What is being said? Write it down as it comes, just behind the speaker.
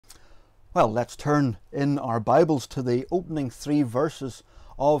Well, let's turn in our Bibles to the opening 3 verses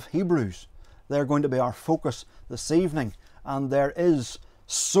of Hebrews. They're going to be our focus this evening, and there is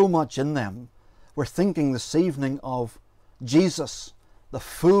so much in them. We're thinking this evening of Jesus, the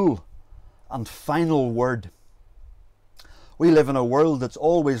full and final word. We live in a world that's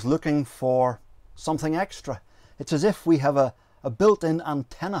always looking for something extra. It's as if we have a built-in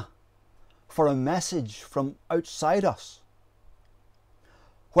antenna for a message from outside us.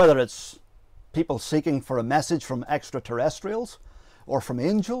 Whether it's people seeking for a message from extraterrestrials, or from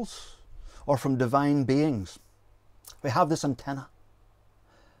angels, or from divine beings. We have this antenna.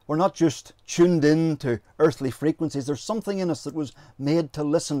 We're not just tuned in to earthly frequencies. There's something in us that was made to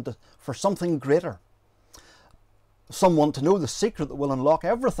listen for something greater. Some want to know the secret that will unlock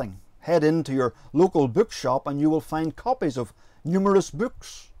everything. Head into your local bookshop and you will find copies of numerous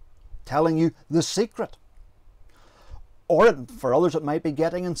books telling you the secret. Or for others it might be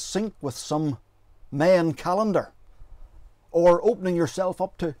getting in sync with some Mayan calendar, or opening yourself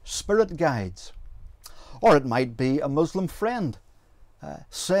up to spirit guides. Or it might be a Muslim friend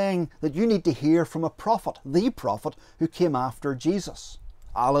saying that you need to hear from a prophet, the prophet who came after Jesus,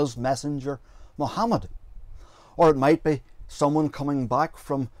 Allah's messenger Muhammad. Or it might be someone coming back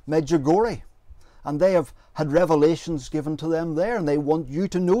from Medjugorje and they have had revelations given to them there and they want you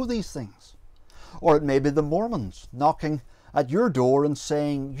to know these things. Or it may be the Mormons knocking at your door and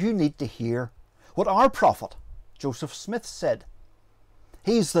saying you need to hear what our prophet, Joseph Smith, said.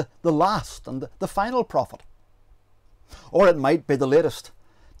 He's the last and the final prophet. Or it might be the latest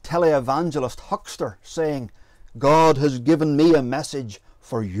televangelist huckster saying, God has given me a message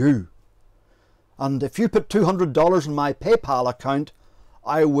for you. And if you put $200 in my PayPal account,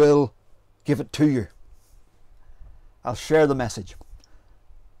 I will give it to you. I'll share the message.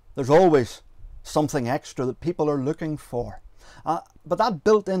 There's always something extra that people are looking for. But that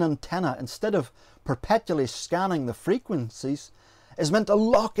built-in antenna, instead of perpetually scanning the frequencies, is meant to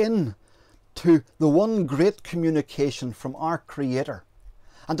lock in to the one great communication from our Creator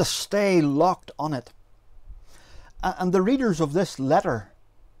and to stay locked on it. And the readers of this letter,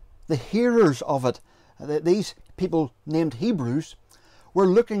 the hearers of it, these people named Hebrews, were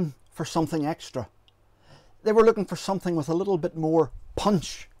looking for something extra. They were looking for something with a little bit more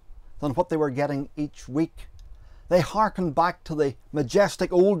punch than what they were getting each week. They hearkened back to the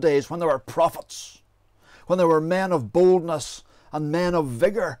majestic old days when there were prophets, when there were men of boldness and men of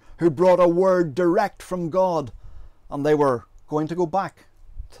vigour who brought a word direct from God, and they were going to go back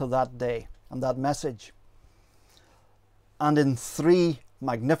to that day and that message. And in 3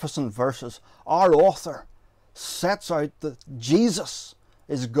 magnificent verses, our author sets out that Jesus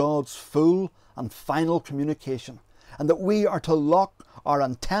is God's full and final communication, and that we are to lock our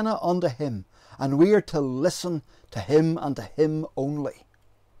antenna onto Him, and we are to listen to Him and to Him only.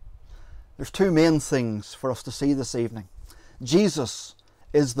 There's 2 main things for us to see this evening. Jesus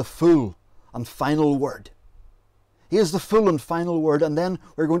is the full and final word. He is the full and final word, and then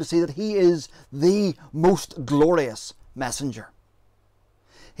we're going to see that He is the most glorious messenger.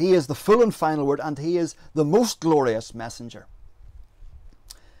 He is the full and final word, and He is the most glorious messenger.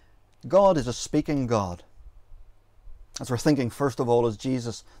 God is a speaking God. As we're thinking, first of all, is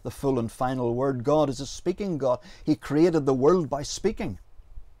Jesus the full and final word. God is a speaking God. He created the world by speaking.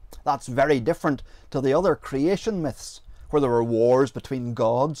 That's very different to the other creation myths, where there were wars between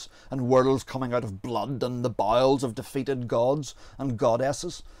gods and worlds coming out of blood and the bowels of defeated gods and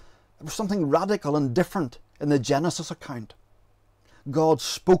goddesses. There was something radical and different in the Genesis account. God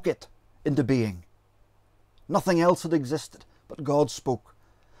spoke it into being. Nothing else had existed, but God spoke.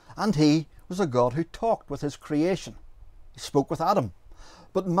 And He was a God who talked with His creation. He spoke with Adam.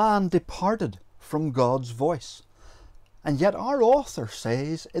 But man departed from God's voice. And yet our author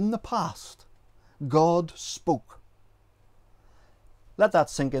says, in the past, God spoke. Let that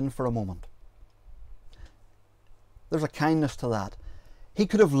sink in for a moment. There's a kindness to that. He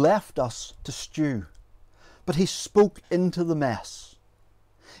could have left us to stew, but He spoke into the mess.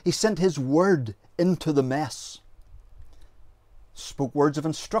 He sent His word into the mess. Spoke words of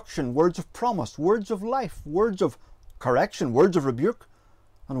instruction, words of promise, words of life, words of correction, words of rebuke,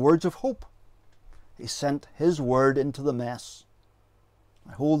 and words of hope. He sent His word into the mess.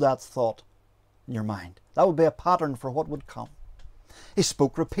 I hold that thought in your mind. That would be a pattern for what would come. He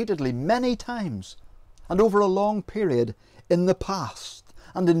spoke repeatedly, many times, and over a long period in the past,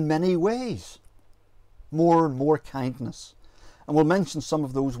 and in many ways. More and more kindness. And we'll mention some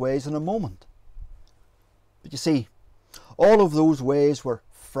of those ways in a moment. But you see, all of those ways were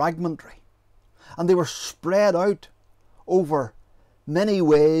fragmentary, and they were spread out over many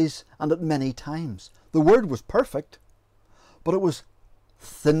ways and at many times. The word was perfect, but it was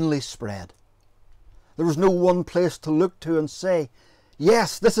thinly spread. There was no one place to look to and say,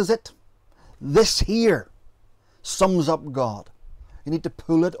 yes, this is it. This here sums up God. You need to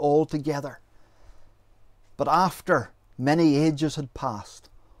pull it all together. But after many ages had passed,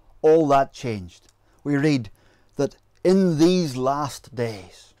 all that changed. We read that in these last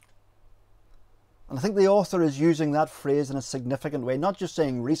days, and I think the author is using that phrase in a significant way, not just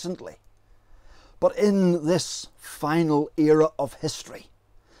saying recently, but in this final era of history,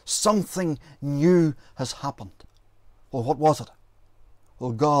 something new has happened. Well, what was it?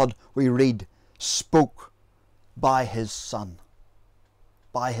 Well, God, we read, spoke by His Son.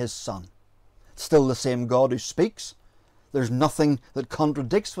 By His Son. It's still the same God who speaks. There's nothing that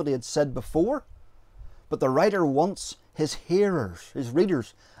contradicts what He had said before. But the writer wants his hearers, his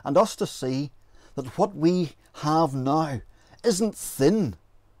readers, and us to see that what we have now isn't thin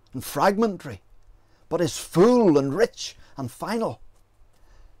and fragmentary, but is full and rich and final.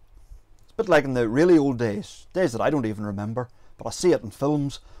 It's a bit like in the really old days that I don't even remember, but I see it in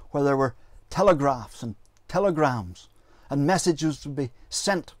films, where there were telegraphs and telegrams and messages would be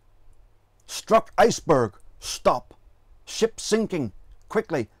sent. Struck iceberg, stop. Ship sinking,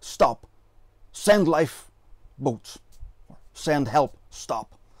 quickly, stop. Send lifeboats, send help,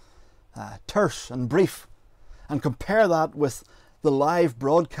 stop. Terse and brief. And compare that with the live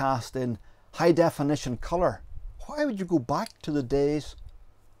broadcast in high definition colour. Why would you go back to the days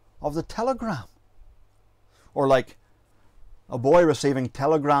of the telegram? Or like a boy receiving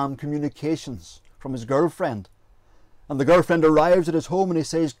telegram communications from his girlfriend, and the girlfriend arrives at his home and he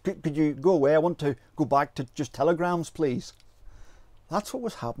says, could you go away? I want to go back to just telegrams, please. That's what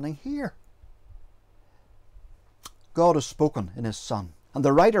was happening here. God has spoken in His Son, and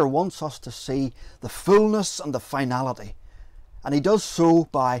the writer wants us to see the fullness and the finality, and he does so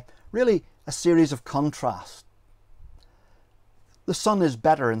by really a series of contrasts. The Son is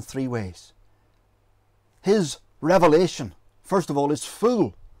better in three ways. His revelation, first of all, is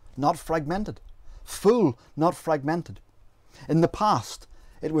full, not fragmented. Full, not fragmented. In the past,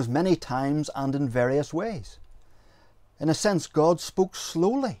 it was many times and in various ways. In a sense, God spoke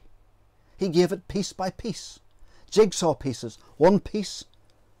slowly. He gave it piece by piece. Jigsaw pieces, one piece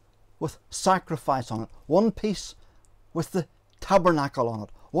with sacrifice on it, one piece with the tabernacle on it,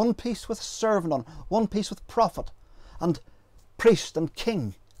 one piece with servant on it, one piece with prophet and priest and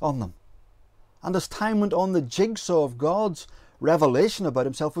king on them. And as time went on, the jigsaw of God's revelation about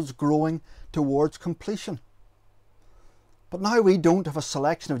Himself was growing towards completion. But now we don't have a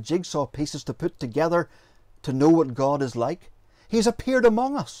selection of jigsaw pieces to put together to know what God is like. He's appeared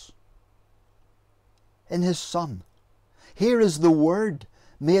among us in His Son. Here is the Word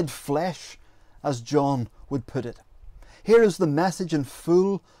made flesh, as John would put it. Here is the message in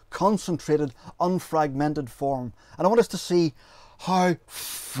full, concentrated, unfragmented form. And I want us to see how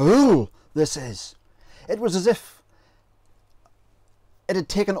full this is. It was as if it had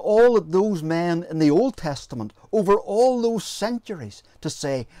taken all that those men in the Old Testament over all those centuries to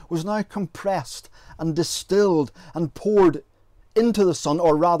say was now compressed and distilled and poured into the Son,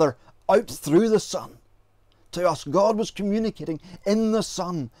 or rather out through the Son to us. God was communicating in the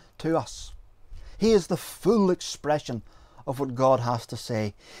Son to us. He is the full expression of what God has to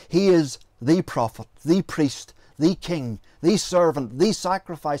say. He is the prophet, the priest, the king, the servant, the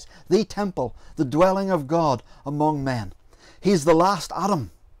sacrifice, the temple, the dwelling of God among men. He's the last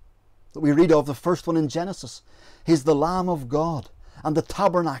Adam that we read of, the first one in Genesis. He's the Lamb of God, and the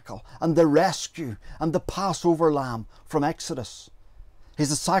tabernacle, and the rescue, and the Passover lamb from Exodus. He's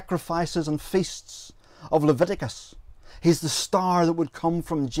the sacrifices and feasts of Leviticus. He's the star that would come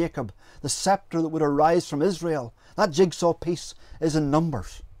from Jacob, the scepter that would arise from Israel. That jigsaw piece is in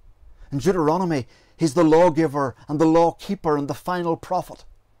Numbers. In Deuteronomy, He's the lawgiver and the lawkeeper and the final prophet.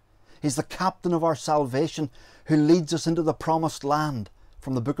 He's the captain of our salvation who leads us into the promised land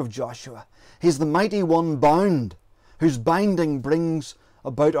from the book of Joshua. He's the mighty one bound, whose binding brings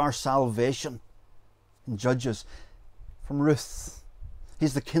about our salvation. In Judges, from Ruth,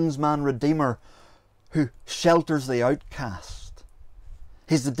 He's the kinsman redeemer who shelters the outcast.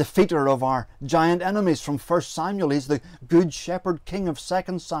 He's the defeater of our giant enemies from 1 Samuel. He's the good shepherd king of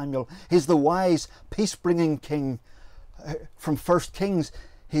 2 Samuel. He's the wise peace-bringing king from 1 Kings.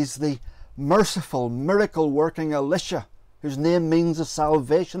 He's the merciful, miracle-working Elisha, whose name means the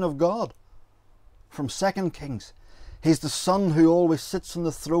salvation of God, from 2 Kings. He's the Son who always sits on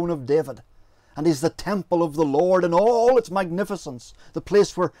the throne of David. And He's the temple of the Lord in all its magnificence, the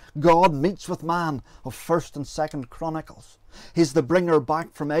place where God meets with man of 1st and 2nd Chronicles. He's the bringer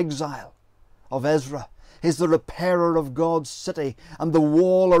back from exile of Ezra. He's the repairer of God's city and the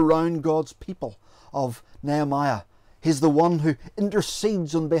wall around God's people of Nehemiah. He's the one who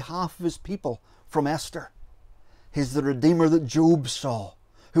intercedes on behalf of his people from Esther. He's the Redeemer that Job saw,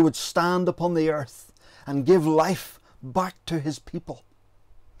 who would stand upon the earth and give life back to his people.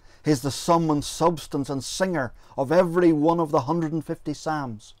 He's the sum and substance and singer of every one of the 150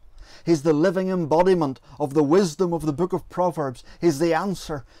 Psalms. He's the living embodiment of the wisdom of the book of Proverbs. He's the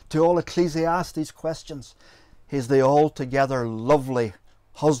answer to all Ecclesiastes' questions. He's the altogether lovely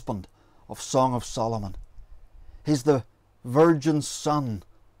husband of Song of Solomon. He's the virgin son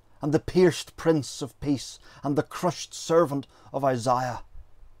and the pierced Prince of Peace and the crushed servant of Isaiah.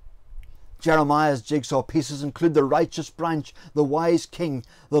 Jeremiah's jigsaw pieces include the righteous branch, the wise king,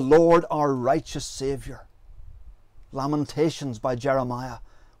 the Lord our righteous Saviour. Lamentations by Jeremiah.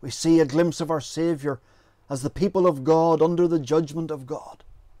 We see a glimpse of our Saviour as the people of God under the judgment of God.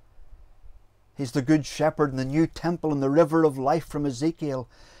 He's the good shepherd in the new temple and the river of life from Ezekiel.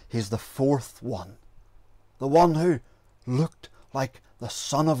 He's the fourth one. The one who looked like the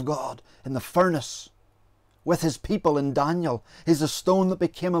Son of God in the furnace with his people in Daniel. He's the stone that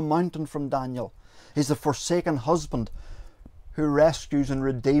became a mountain from Daniel. He's the forsaken husband who rescues and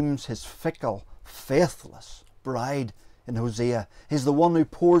redeems his fickle, faithless bride in Hosea. He's the one who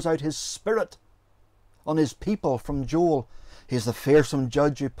pours out his Spirit on his people from Joel. He is the fearsome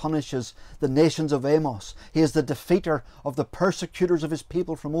judge who punishes the nations of Amos. He is the defeater of the persecutors of his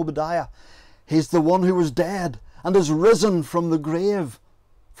people from Obadiah. He is the one who was dead and is risen from the grave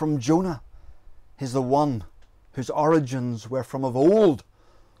from Jonah. He is the one whose origins were from of old,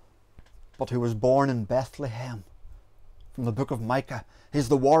 but who was born in Bethlehem from the book of Micah. He is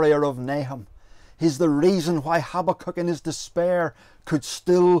the warrior of Nahum. He's the reason why Habakkuk in his despair could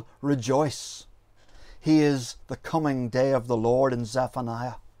still rejoice. He is the coming day of the Lord in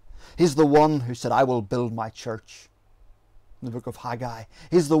Zephaniah. He's the one who said, I will build my church in the book of Haggai.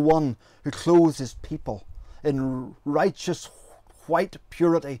 He's the one who clothes his people in righteous white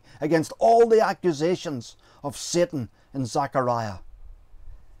purity against all the accusations of Satan in Zechariah.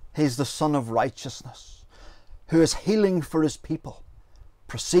 He's the Son of Righteousness who is healing for his people,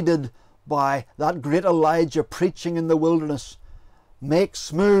 preceded by that great Elijah preaching in the wilderness, make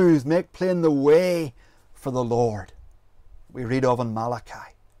smooth, make plain the way for the Lord. We read of in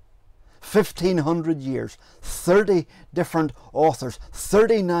Malachi. 1,500 years, 30 different authors,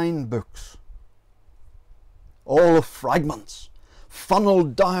 39 books, all fragments,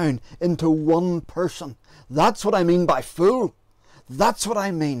 funneled down into one person. That's what I mean by full. That's what I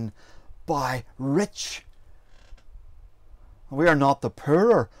mean by rich. We are not the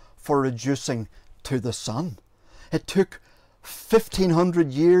poorer for reducing to the Son. It took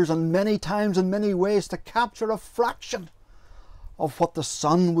 1,500 years and many times in many ways to capture a fraction of what the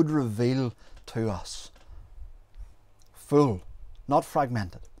Son would reveal to us. Full, not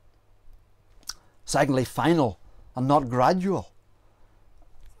fragmented. Secondly, final and not gradual.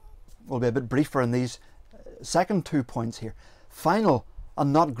 We'll be a bit briefer in these second 2 points here. Final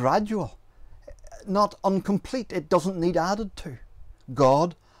and not gradual. Not incomplete. It doesn't need added to.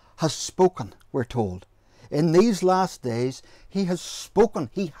 God has spoken, we're told. In these last days, He has spoken.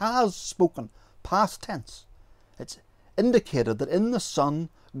 He has spoken. Past tense. It's indicated that in the Son,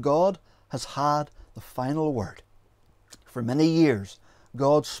 God has had the final word. For many years,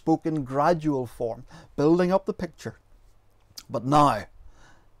 God spoke in gradual form, building up the picture. But now,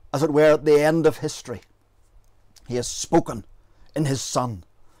 as it were at the end of history, He has spoken in His Son,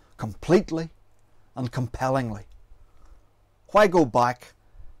 completely and compellingly. Why go back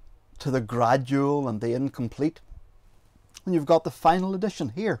to the gradual and the incomplete when you've got the final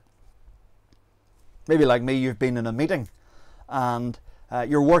edition here? Maybe like me, you've been in a meeting and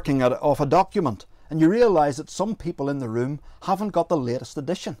you're working off a document and you realise that some people in the room haven't got the latest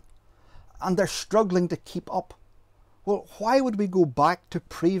edition and they're struggling to keep up. Well, why would we go back to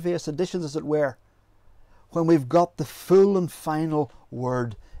previous editions, as it were, when we've got the full and final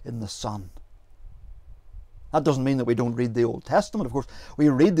word in the Son? That doesn't mean that we don't read the Old Testament. Of course, we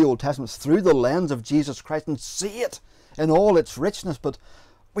read the Old Testament through the lens of Jesus Christ and see it in all its richness, but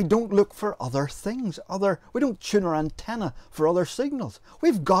we don't look for other things. We don't tune our antenna for other signals.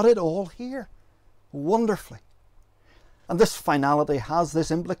 We've got it all here, wonderfully. And this finality has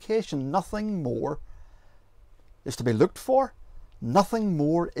this implication. Nothing more is to be looked for. Nothing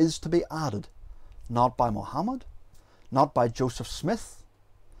more is to be added. Not by Muhammad, not by Joseph Smith,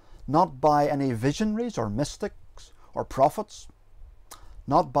 not by any visionaries or mystics or prophets,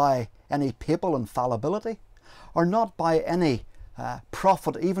 not by any papal infallibility, or not by any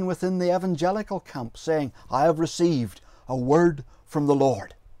prophet even within the evangelical camp saying, I have received a word from the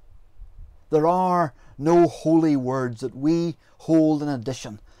Lord. There are no holy words that we hold in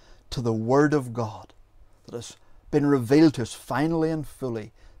addition to the Word of God that is been revealed to us finally and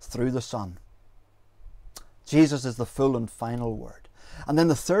fully through the Son. Jesus is the full and final Word. And then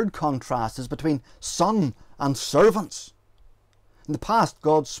the third contrast is between Son and servants. In the past,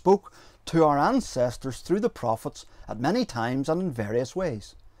 God spoke to our ancestors through the prophets at many times and in various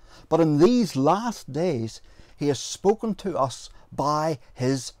ways. But in these last days, He has spoken to us by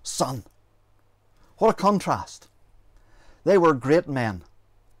His Son. What a contrast! They were great men,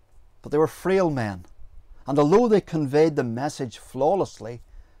 but they were frail men. And although they conveyed the message flawlessly,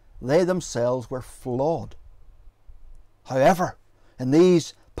 they themselves were flawed. However, in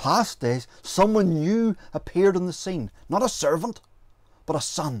these past days, someone new appeared on the scene. Not a servant, but a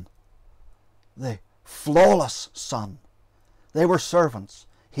son. The flawless Son. They were servants.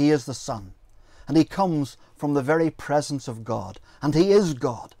 He is the Son. And He comes from the very presence of God. And He is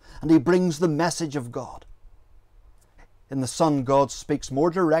God. And He brings the message of God. In the Son, God speaks more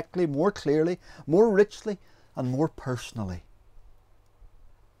directly, more clearly, more richly, and more personally.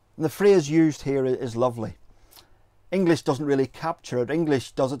 And the phrase used here is lovely. English doesn't really capture it.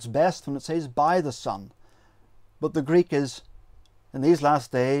 English does its best when it says by the Son. But the Greek is, in these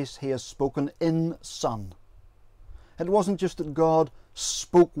last days, He has spoken in Son. It wasn't just that God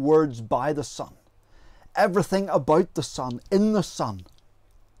spoke words by the Son. Everything about the Son, in the Son.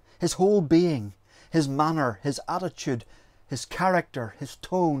 His whole being, His manner, His attitude, His character, His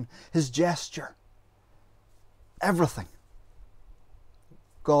tone, His gesture. Everything.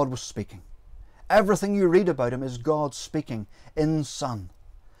 God was speaking. Everything you read about Him is God speaking in Son.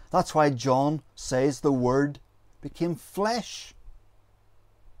 That's why John says the Word became flesh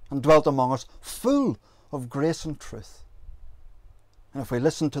and dwelt among us, full of grace and truth. And if we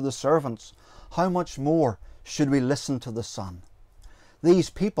listen to the servants, how much more should we listen to the Son? These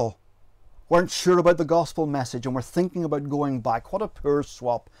people weren't sure about the gospel message and were thinking about going back. What a poor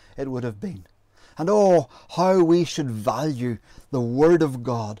swap it would have been. And oh, how we should value the Word of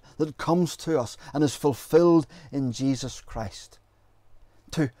God that comes to us and is fulfilled in Jesus Christ.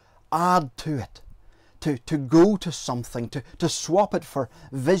 To add to it, to go to something, to swap it for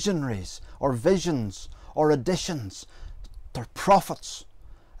visionaries or visions or additions or prophets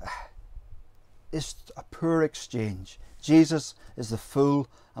is a poor exchange. Jesus is the full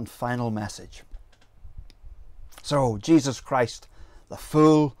and final message. So, Jesus Christ, the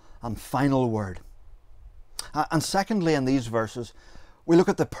full and final Word. And secondly, in these verses, we look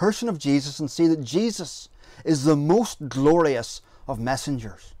at the person of Jesus and see that Jesus is the most glorious of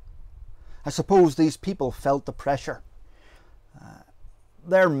messengers. I suppose these people felt the pressure.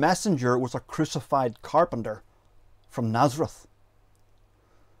 Their messenger was a crucified carpenter from Nazareth.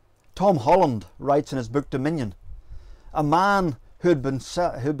 Tom Holland writes in his book Dominion, a man who had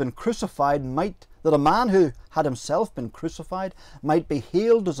been crucified that a man who had himself been crucified might be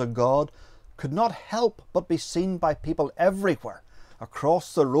hailed as a god could not help but be seen by people everywhere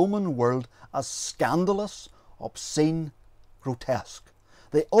across the Roman world as scandalous, obscene, grotesque.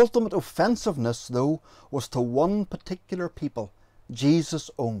 The ultimate offensiveness, though, was to one particular people, Jesus'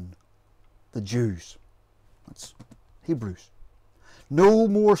 own, the Jews. That's Hebrews. No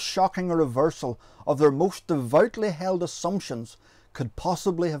more shocking a reversal of their most devoutly held assumptions could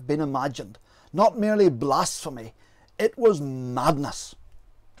possibly have been imagined. Not merely blasphemy, it was madness.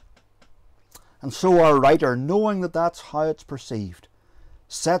 And so our writer, knowing that that's how it's perceived,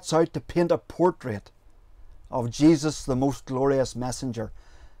 sets out to paint a portrait of Jesus, the most glorious messenger.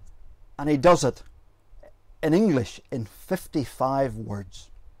 And he does it in English in 55 words.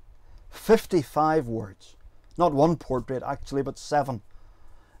 55 words. Not one portrait actually, but 7.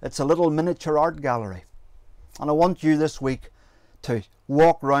 It's a little miniature art gallery. And I want you this week to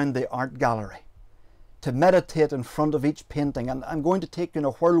walk round the art gallery, to meditate in front of each painting. And I'm going to take you on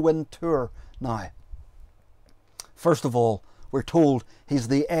a whirlwind tour now. First of all, we're told He's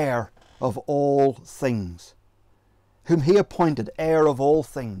the heir of all things. Whom He appointed heir of all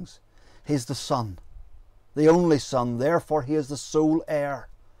things. He's the Son, the only Son, therefore He is the sole heir.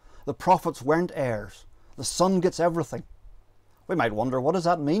 The prophets weren't heirs. The Son gets everything. We might wonder, what does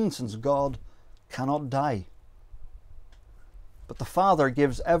that mean, since God cannot die? But the Father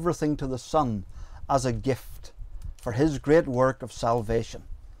gives everything to the Son as a gift for His great work of salvation.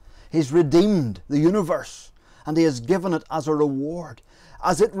 He's redeemed the universe, and He has given it as a reward,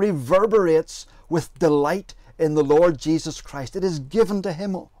 as it reverberates with delight in the Lord Jesus Christ. It is given to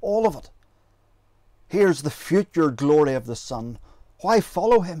Him, all of it. Here's the future glory of the Son. Why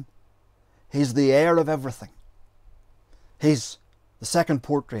follow Him? He's the heir of everything. He's the second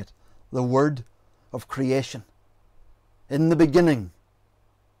portrait, the Word of creation. In the beginning,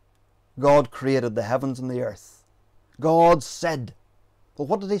 God created the heavens and the earth. God said, well,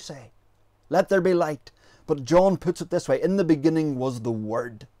 what did He say? Let there be light. But John puts it this way: in the beginning was the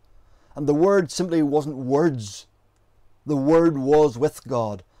Word. And the Word simply wasn't words. The Word was with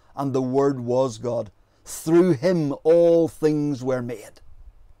God, and the Word was God. Through him all things were made.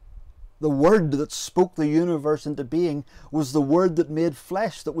 The Word that spoke the universe into being was the Word that made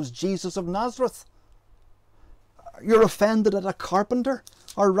flesh, that was Jesus of Nazareth. You're offended at a carpenter,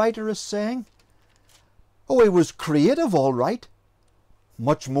 our writer is saying. Oh, he was creative, all right.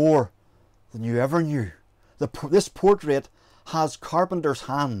 Much more than you ever knew. This portrait has carpenter's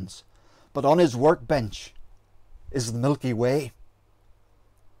hands, but on his workbench is the Milky Way.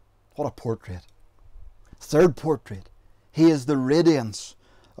 What a portrait. Third portrait. He is the radiance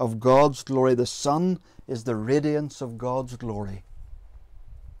of God's glory. The Son is the radiance of God's glory.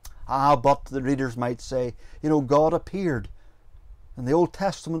 But the readers might say, God appeared in the Old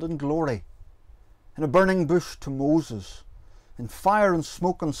Testament in glory, in a burning bush to Moses, in fire and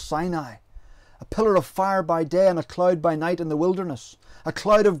smoke on Sinai, a pillar of fire by day and a cloud by night in the wilderness, a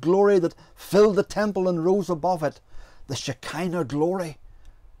cloud of glory that filled the temple and rose above it. The Shekinah glory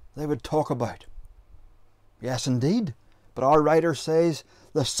they would talk about. Yes, indeed. But our writer says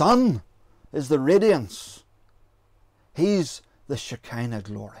the Son is the radiance. He's the Shekinah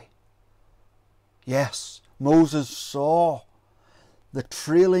glory. Yes, Moses saw the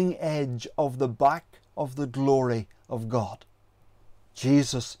trailing edge of the back of the glory of God.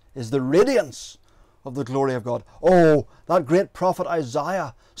 Jesus is the radiance of the glory of God. Oh, that great prophet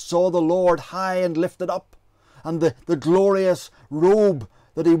Isaiah saw the Lord high and lifted up, and the glorious robe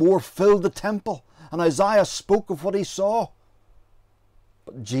that he wore filled the temple. And Isaiah spoke of what he saw.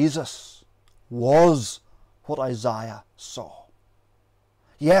 But Jesus was what Isaiah saw.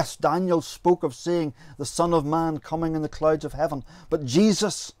 Yes, Daniel spoke of seeing the Son of Man coming in the clouds of heaven, but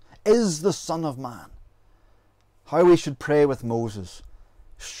Jesus is the Son of Man. How we should pray with Moses: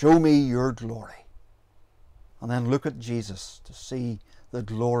 show me your glory. And then look at Jesus to see the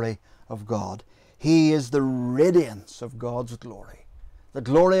glory of God. He is the radiance of God's glory. The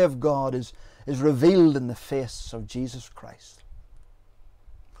glory of God is revealed in the face of Jesus Christ.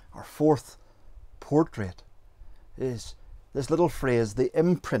 Our fourth portrait is this little phrase: the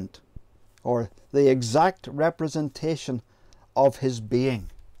imprint, or the exact representation of his being.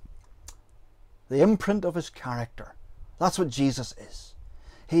 The imprint of his character. That's what Jesus is.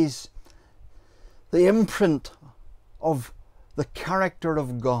 He's the imprint of the character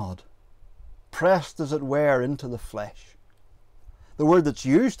of God, pressed as it were into the flesh. The word that's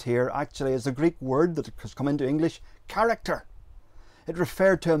used here actually is the Greek word that has come into English, character. It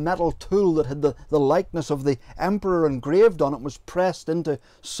referred to a metal tool that had the likeness of the emperor engraved on it, was pressed into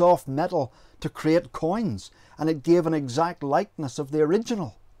soft metal to create coins, and it gave an exact likeness of the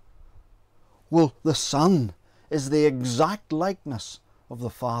original. Well, the Son is the exact likeness of the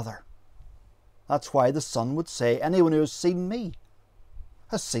Father. That's why the Son would say, anyone who has seen me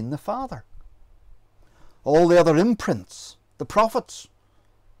has seen the Father. All the other imprints, the prophets,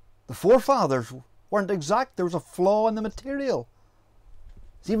 the forefathers, weren't exact. There was a flaw in the material.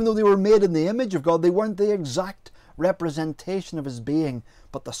 Even though they were made in the image of God, they weren't the exact representation of his being,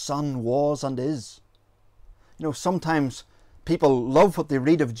 but the Son was and is. Sometimes people love what they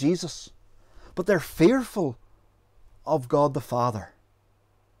read of Jesus, but they're fearful of God the Father.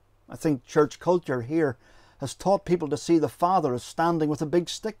 I think church culture here has taught people to see the Father as standing with a big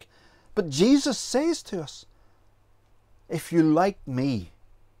stick. But Jesus says to us, if you like me,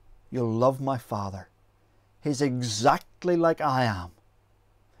 you'll love my Father. He's exactly like I am.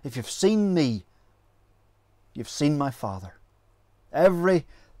 If you've seen me, you've seen my Father. Every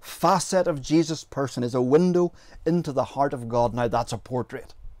facet of Jesus' person is a window into the heart of God. Now that's a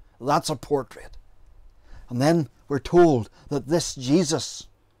portrait. That's a portrait. And then we're told that this Jesus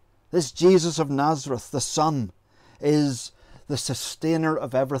of Nazareth, the Son, is the sustainer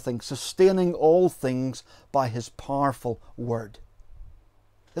of everything, sustaining all things by his powerful word.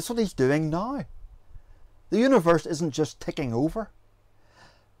 That's what he's doing now. The universe isn't just ticking over.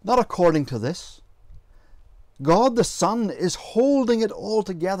 Not according to this. God the Son is holding it all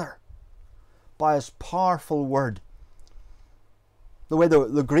together by his powerful word. The way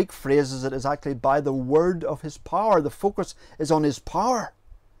the Greek phrases it is actually by the word of his power. The focus is on his power.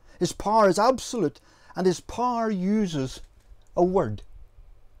 His power is absolute, and his power uses a word.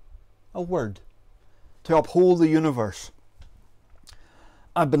 A word to uphold the universe.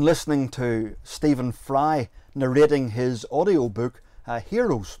 I've been listening to Stephen Fry narrating his audiobook,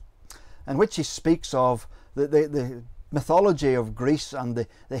 Heroes, in which he speaks of the mythology of Greece and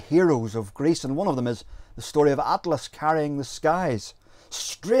the heroes of Greece. And one of them is the story of Atlas carrying the skies,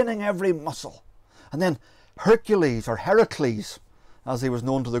 straining every muscle. And then Hercules, or Heracles, as he was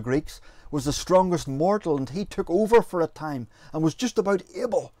known to the Greeks, was the strongest mortal, and he took over for a time and was just about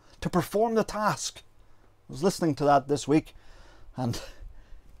able to perform the task. I was listening to that this week, and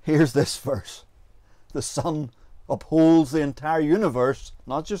here's this verse. The Son upholds the entire universe,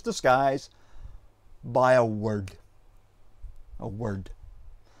 not just the skies, by a word. A word.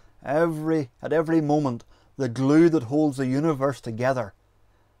 At every moment, the glue that holds the universe together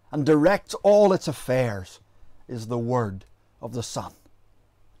and directs all its affairs is the word of the Son.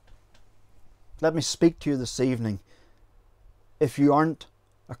 Let me speak to you this evening. If you aren't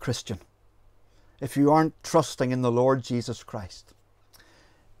a Christian, if you aren't trusting in the Lord Jesus Christ,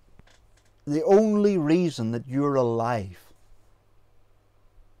 the only reason that you're alive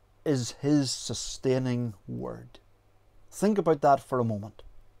is His sustaining word. Think about that for a moment.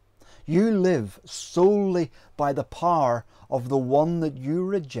 You live solely by the power of the one that you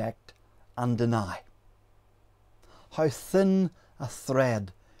reject and deny. How thin a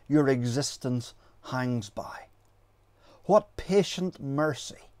thread your existence hangs by. What patient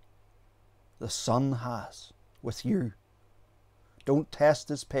mercy the Son has with you. Don't test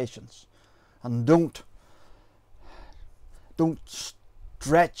His patience, and don't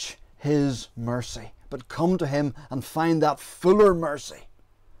stretch His mercy, but come to Him and find that fuller mercy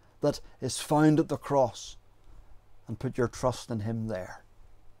that is found at the cross, and put your trust in Him there.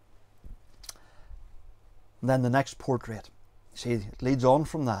 And then the next portrait, see, it leads on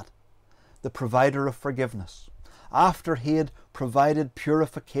from that. The provider of forgiveness. After He had provided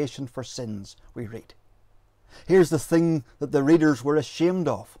purification for sins, we read. Here's the thing that the readers were ashamed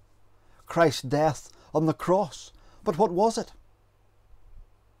of. Christ's death on the cross. But what was it?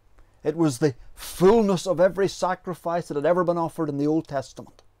 It was the fullness of every sacrifice that had ever been offered in the Old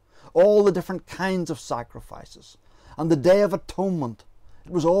Testament. All the different kinds of sacrifices. And the Day of Atonement.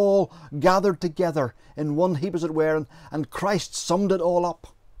 It was all gathered together in one heap, as it were, and Christ summed it all up.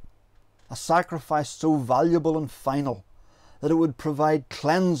 A sacrifice so valuable and final that it would provide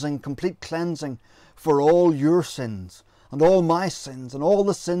cleansing, complete cleansing for all your sins and all my sins and all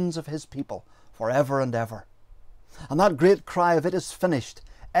the sins of His people forever and ever. And that great cry of "it is finished"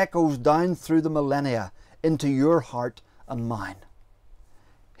 echoes down through the millennia into your heart and mine.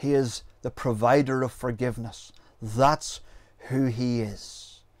 He is the provider of forgiveness. That's who He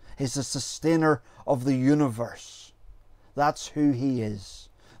is. He's the sustainer of the universe. That's who He is.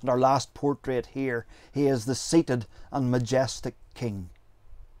 And our last portrait here, He is the seated and majestic King.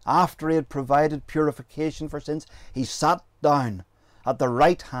 After He had provided purification for sins, He sat down at the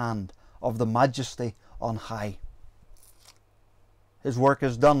right hand of the Majesty on high. His work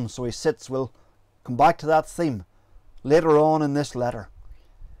is done, so He sits. We'll come back to that theme later on in this letter.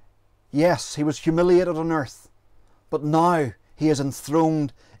 Yes, He was humiliated on earth, but now He is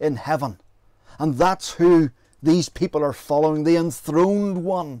enthroned in heaven. And that's who these people are following, the enthroned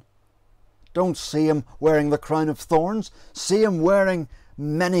one. Don't see Him wearing the crown of thorns. See Him wearing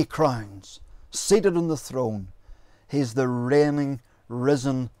many crowns, seated on the throne. He's the reigning,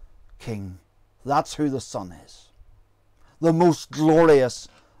 risen King. That's who the Son is. The most glorious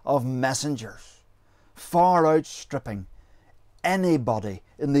of messengers, far outstripping anybody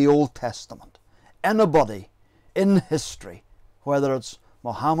in the Old Testament, anybody in history, whether it's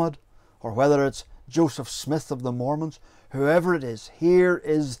Muhammad or whether it's Joseph Smith of the Mormons, whoever it is. Here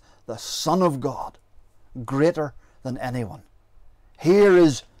is the Son of God, greater than anyone. Here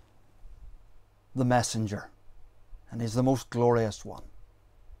is the messenger, and He's the most glorious one.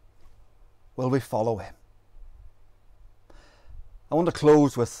 Will we follow Him? I want to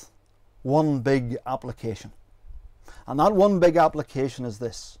close with one big application. And that one big application is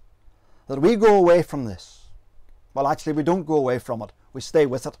this: that we go away from this. Well, actually, we don't go away from it. We stay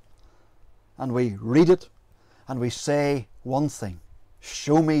with it. And we read it, and we say one thing: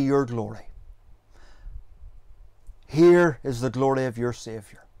 show me your glory. Here is the glory of your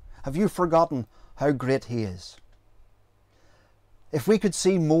Saviour. Have you forgotten how great He is? If we could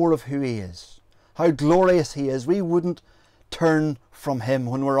see more of who He is, how glorious He is, we wouldn't turn from Him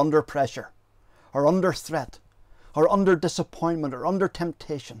when we're under pressure, or under threat, or under disappointment, or under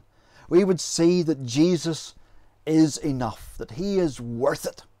temptation. We would see that Jesus is enough, that He is worth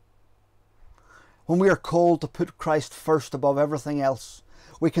it. When we are called to put Christ first above everything else,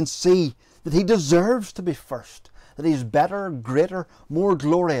 we can see that He deserves to be first, that He's better, greater, more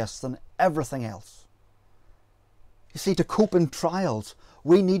glorious than everything else. You see, to cope in trials,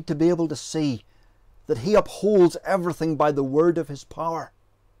 we need to be able to see that He upholds everything by the word of His power.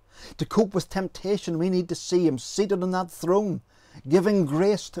 To cope with temptation, we need to see Him seated on that throne, giving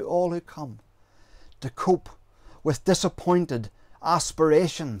grace to all who come. To cope with disappointed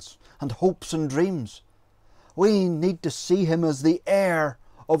aspirations and hopes and dreams, we need to see Him as the heir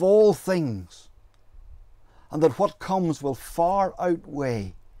of all things, and that what comes will far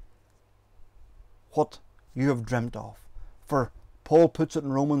outweigh what you have dreamt of. For Paul puts it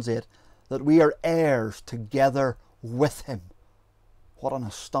in Romans 8, that we are heirs together with him. What an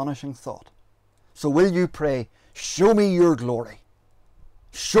astonishing thought. So will you pray, show me your glory.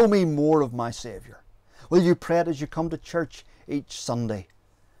 Show me more of my Saviour. Will you pray it as you come to church each Sunday?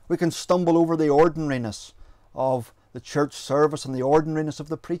 We can stumble over the ordinariness of the church service and the ordinariness of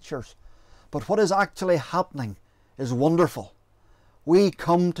the preachers. But what is actually happening is wonderful. We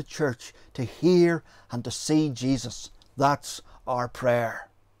come to church to hear and to see Jesus. That's our prayer.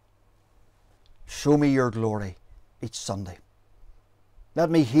 Show me your glory each Sunday. Let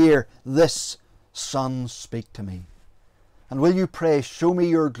me hear this Son speak to me. And will you pray, show me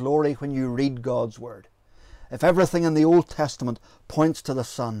your glory when you read God's Word? If everything in the Old Testament points to the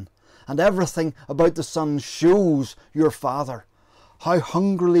Son, and everything about the Son shows your Father, how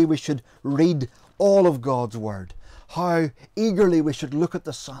hungrily we should read all of God's Word, how eagerly we should look at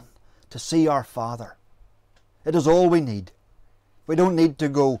the Son to see our Father. It is all we need. We don't need to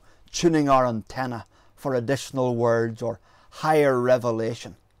go tuning our antenna for additional words or higher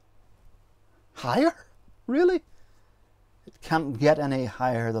revelation. Higher? Really? It can't get any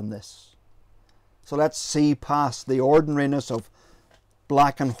higher than this. So let's see past the ordinariness of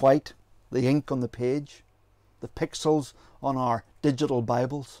black and white, the ink on the page, the pixels on our digital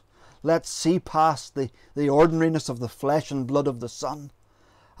Bibles. Let's see past the ordinariness of the flesh and blood of the Son.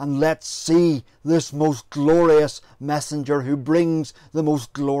 And let's see this most glorious messenger who brings the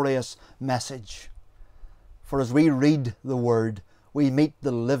most glorious message. For as we read the Word, we meet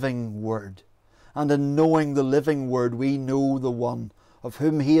the living Word. And in knowing the living Word, we know the one of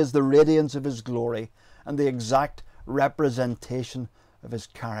whom He is the radiance of His glory and the exact representation of His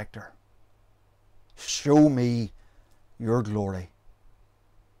character. Show me your glory.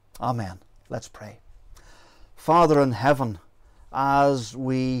 Amen. Let's pray. Father in heaven, as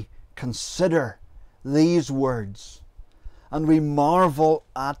we consider these words and we marvel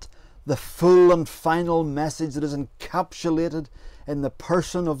at the full and final message that is encapsulated in the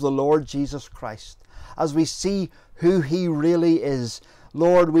person of the Lord Jesus Christ, as we see who He really is,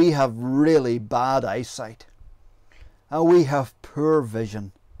 Lord, we have really bad eyesight and we have poor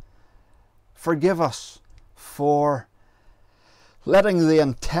vision. Forgive us for letting the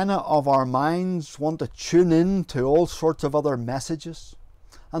antenna of our minds want to tune in to all sorts of other messages.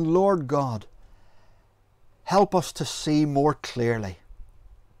 And Lord God, help us to see more clearly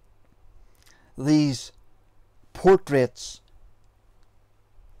these portraits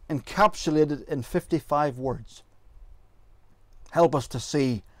encapsulated in 55 words. Help us to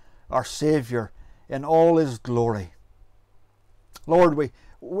see our Saviour in all His glory. Lord,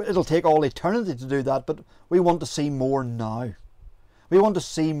 it'll take all eternity to do that, but we want to see more now. We want to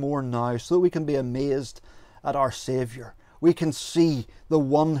see more now so that we can be amazed at our Saviour. We can see the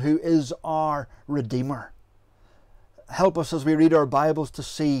one who is our Redeemer. Help us as we read our Bibles to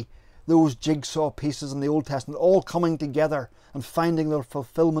see those jigsaw pieces in the Old Testament all coming together and finding their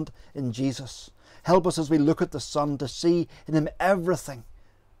fulfillment in Jesus. Help us as we look at the Son to see in Him everything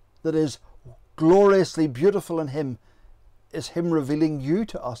that is gloriously beautiful in Him is Him revealing you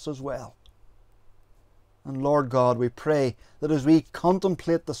to us as well. And Lord God, we pray that as we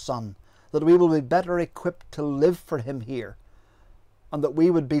contemplate the Son, that we will be better equipped to live for Him here, and that we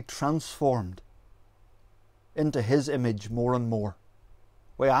would be transformed into His image more and more.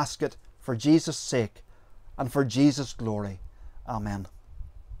 We ask it for Jesus' sake and for Jesus' glory. Amen.